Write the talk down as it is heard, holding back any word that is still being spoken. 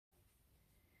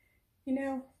You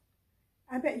know,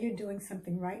 I bet you're doing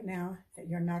something right now that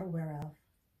you're not aware of.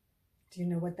 Do you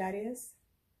know what that is?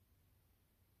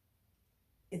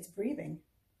 It's breathing.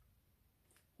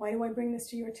 Why do I bring this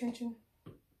to your attention?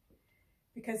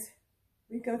 Because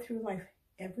we go through life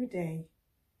every day,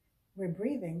 we're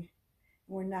breathing,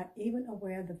 and we're not even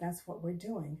aware that that's what we're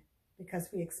doing because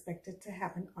we expect it to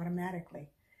happen automatically.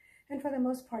 And for the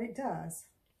most part, it does.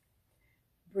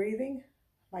 Breathing,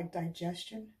 like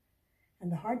digestion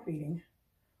and the heart beating,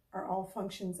 are all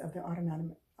functions of the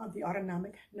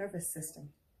autonomic nervous system.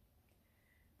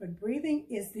 But breathing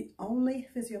is the only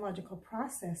physiological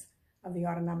process of the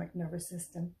autonomic nervous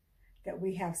system that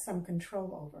we have some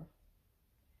control over.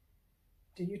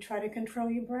 Do you try to control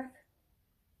your breath?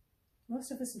 Most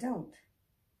of us don't.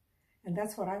 And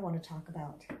that's what I want to talk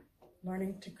about,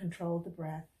 learning to control the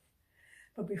breath.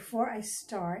 But before I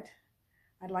start,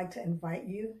 I'd like to invite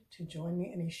you to join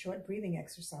me in a short breathing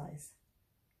exercise.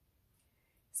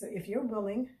 So if you're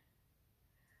willing,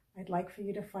 I'd like for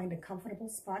you to find a comfortable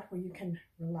spot where you can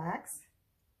relax.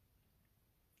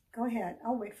 Go ahead,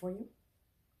 I'll wait for you.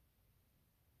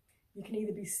 You can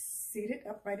either be seated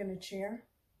upright in a chair,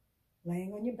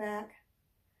 laying on your back,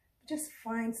 but just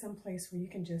find some place where you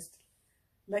can just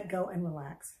let go and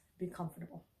relax, be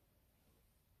comfortable.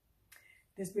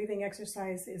 This breathing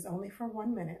exercise is only for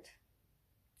 1 minute.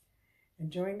 And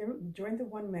during the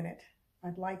 1 minute,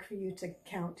 I'd like for you to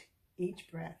count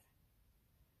each breath.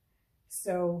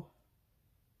 So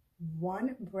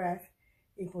 1 breath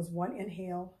equals 1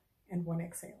 inhale and 1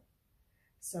 exhale.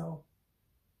 So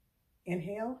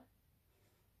inhale,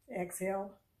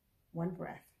 exhale, 1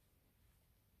 breath.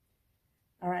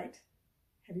 All right,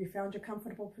 have you found your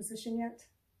comfortable position yet?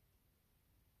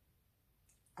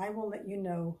 I will let you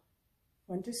know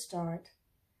when to start,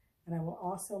 and I will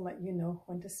also let you know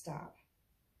when to stop.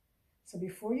 So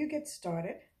before you get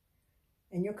started,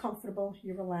 and you're comfortable,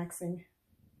 you're relaxing,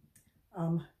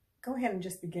 go ahead and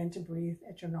just begin to breathe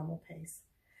at your normal pace,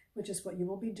 which is what you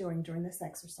will be doing during this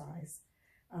exercise.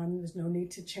 There's no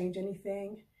need to change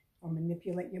anything or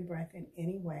manipulate your breath in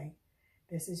any way.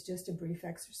 This is just a brief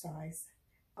exercise.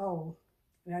 Oh,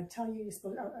 and I did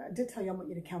tell you I want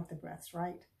you to count the breaths,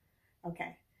 right?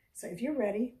 Okay, so if you're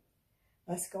ready,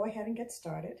 let's go ahead and get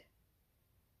started.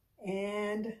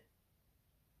 And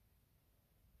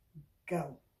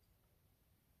go.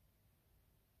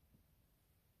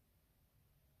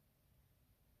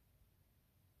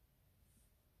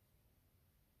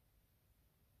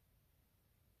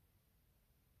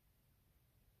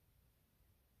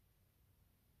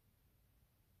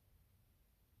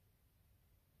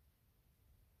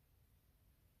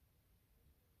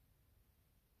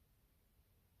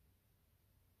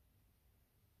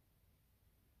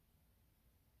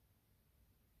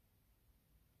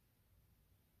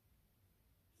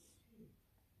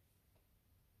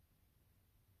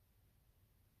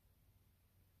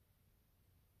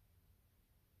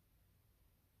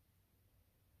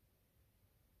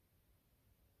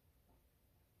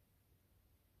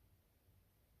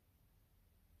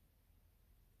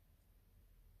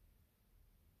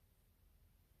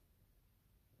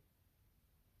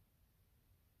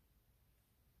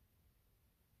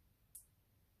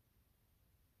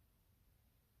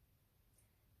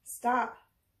 Stop.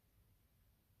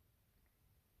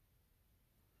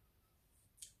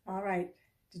 All right,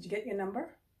 did you get your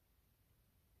number?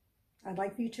 I'd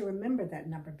like for you to remember that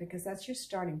number because that's your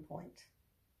starting point.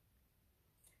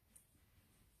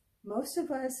 Most of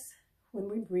us, when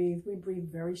we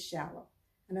breathe very shallow.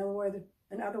 In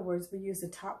other words, we use the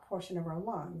top portion of our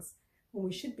lungs when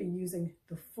we should be using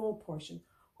the full portion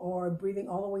or breathing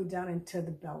all the way down into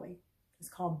the belly. It's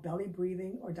called belly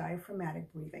breathing or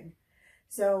diaphragmatic breathing.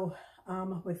 So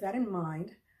with that in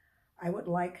mind, I would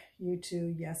like you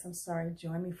to,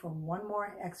 join me for one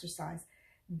more exercise.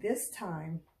 This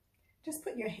time, just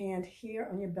put your hand here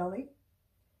on your belly.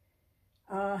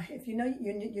 If you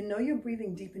know you're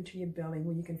breathing deep into your belly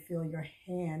when you can feel your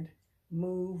hand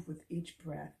move with each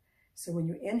breath. So when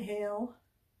you inhale,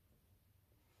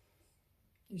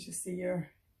 you should see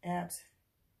your abs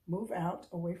move out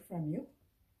away from you.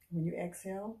 When you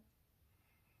exhale,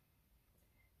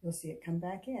 you'll see it come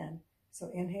back in. So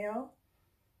inhale,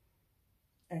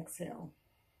 exhale,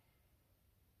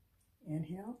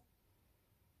 inhale,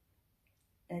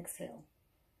 exhale.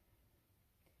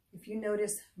 If you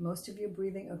notice most of your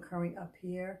breathing occurring up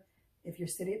here, if you're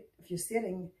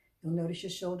sitting, you'll notice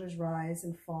your shoulders rise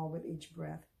and fall with each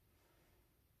breath.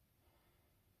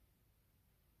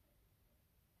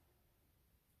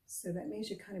 So that means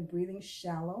you're kind of breathing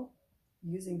shallow,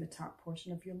 using the top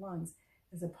portion of your lungs,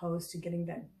 as opposed to getting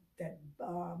that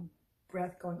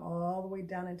breath going all the way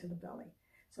down into the belly.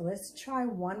 So let's try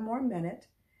 1 more minute.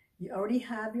 You already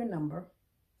have your number.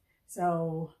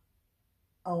 So,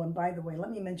 oh, and by the way,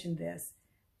 let me mention this.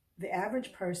 The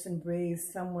average person breathes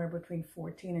somewhere between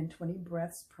 14 and 20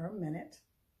 breaths per minute.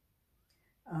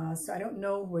 So I don't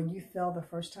know where you fell the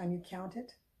first time you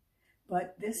counted,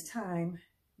 but this time,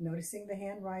 noticing the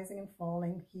hand rising and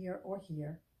falling here or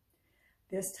here,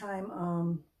 this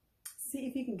time, see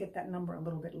if you can get that number a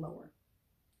little bit lower,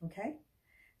 okay?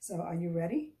 So are you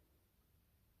ready?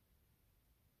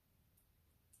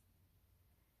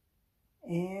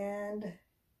 And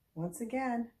once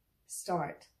again,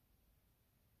 start.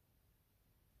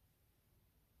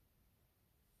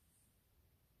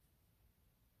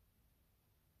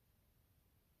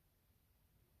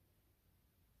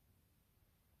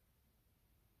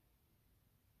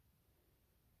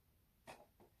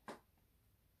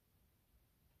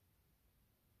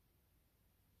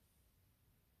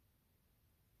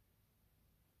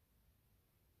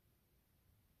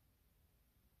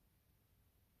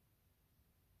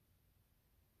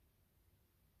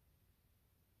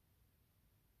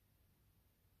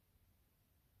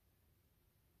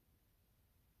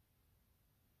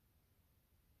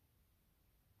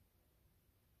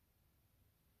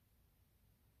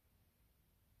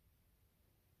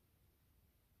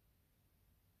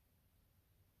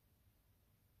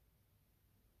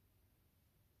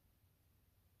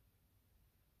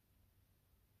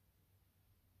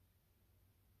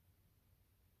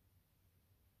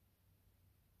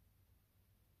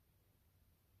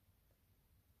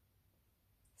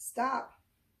 Stop.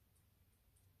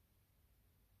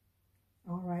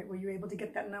 All right, were you able to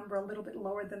get that number a little bit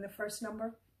lower than the first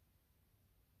number?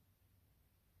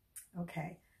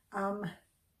 Okay.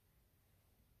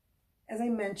 As I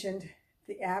mentioned,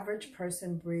 the average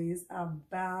person breathes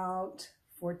about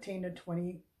 14 to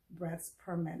 20 breaths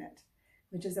per minute,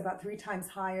 which is about 3 times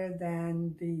higher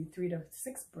than the 3 to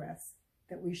 6 breaths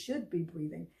that we should be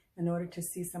breathing in order to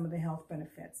see some of the health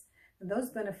benefits. And those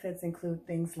benefits include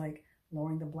things like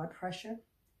lowering the blood pressure,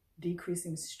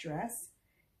 decreasing stress,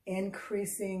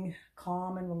 increasing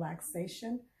calm and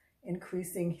relaxation,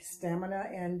 increasing stamina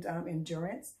and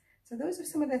endurance. So those are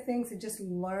some of the things that just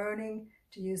learning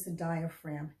to use the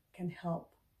diaphragm can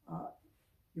help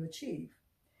you achieve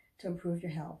to improve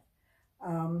your health.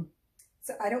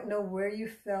 So I don't know where you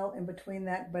fell in between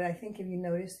that, but I think if you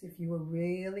noticed, if you were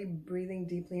really breathing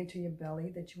deeply into your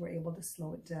belly, that you were able to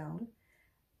slow it down.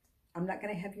 I'm not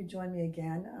going to have you join me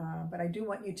again, but I do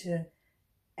want you to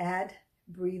add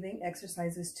breathing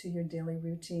exercises to your daily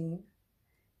routine,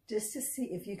 just to see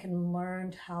if you can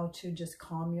learn how to just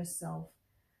calm yourself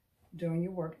during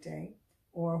your workday,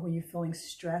 or when you're feeling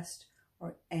stressed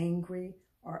or angry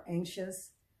or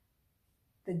anxious.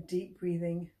 The deep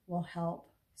breathing will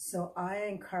help. So I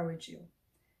encourage you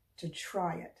to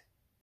try it.